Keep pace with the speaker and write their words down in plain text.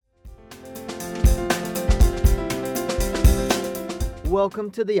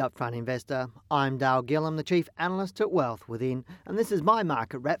Welcome to the Upfront Investor. I'm Dale Gillham, the Chief Analyst at Wealth Within, and this is my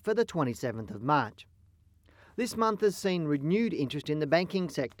market wrap for the 27th of March. This month has seen renewed interest in the banking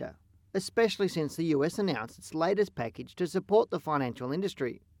sector, especially since the US announced its latest package to support the financial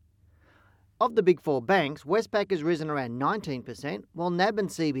industry. Of the big four banks, Westpac has risen around 19%, while NAB and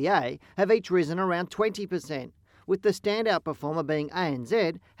CBA have each risen around 20%, with the standout performer being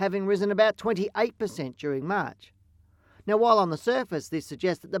ANZ having risen about 28% during March. Now, while on the surface this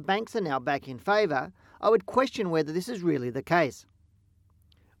suggests that the banks are now back in favour, I would question whether this is really the case.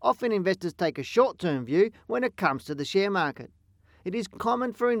 Often investors take a short-term view when it comes to the share market. It is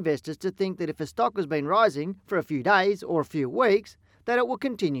common for investors to think that if a stock has been rising for a few days or a few weeks, that it will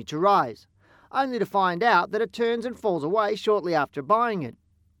continue to rise, only to find out that it turns and falls away shortly after buying it.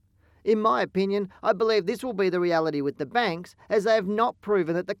 In my opinion, I believe this will be the reality with the banks, as they have not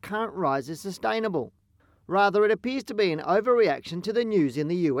proven that the current rise is sustainable. Rather, it appears to be an overreaction to the news in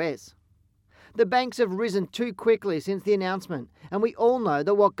the US. The banks have risen too quickly since the announcement, and we all know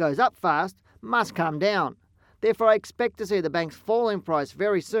that what goes up fast must come down. Therefore, I expect to see the banks fall in price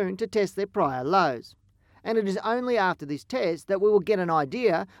very soon to test their prior lows. And it is only after this test that we will get an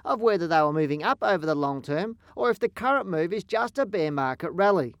idea of whether they were moving up over the long term or if the current move is just a bear market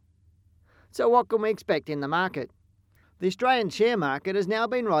rally. So what can we expect in the market? The Australian share market has now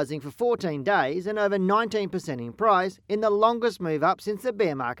been rising for 14 days and over 19% in price in the longest move up since the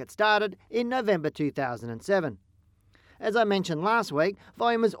bear market started in November 2007. As I mentioned last week,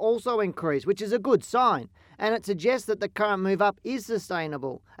 volume has also increased, which is a good sign, and it suggests that the current move up is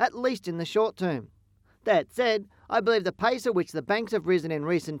sustainable, at least in the short term. That said, I believe the pace at which the banks have risen in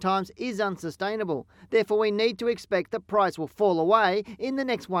recent times is unsustainable. Therefore, we need to expect the price will fall away in the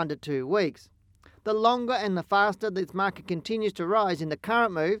next 1 to 2 weeks. The longer and the faster this market continues to rise in the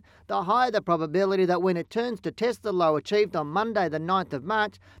current move, the higher the probability that when it turns to test the low achieved on Monday the 9th of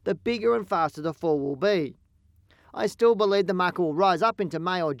March, the bigger and faster the fall will be. I still believe the market will rise up into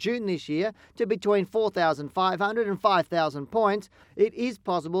May or June this year to between 4,500 and 5,000 points. It is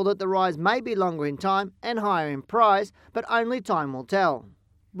possible that the rise may be longer in time and higher in price, but only time will tell.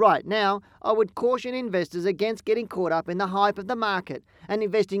 Right now, I would caution investors against getting caught up in the hype of the market and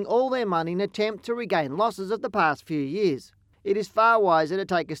investing all their money in an attempt to regain losses of the past few years. It is far wiser to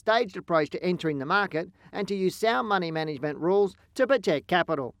take a staged approach to entering the market and to use sound money management rules to protect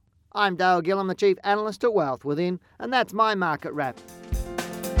capital. I'm Dale Gillham, the Chief Analyst at Wealth Within, and that's my market wrap.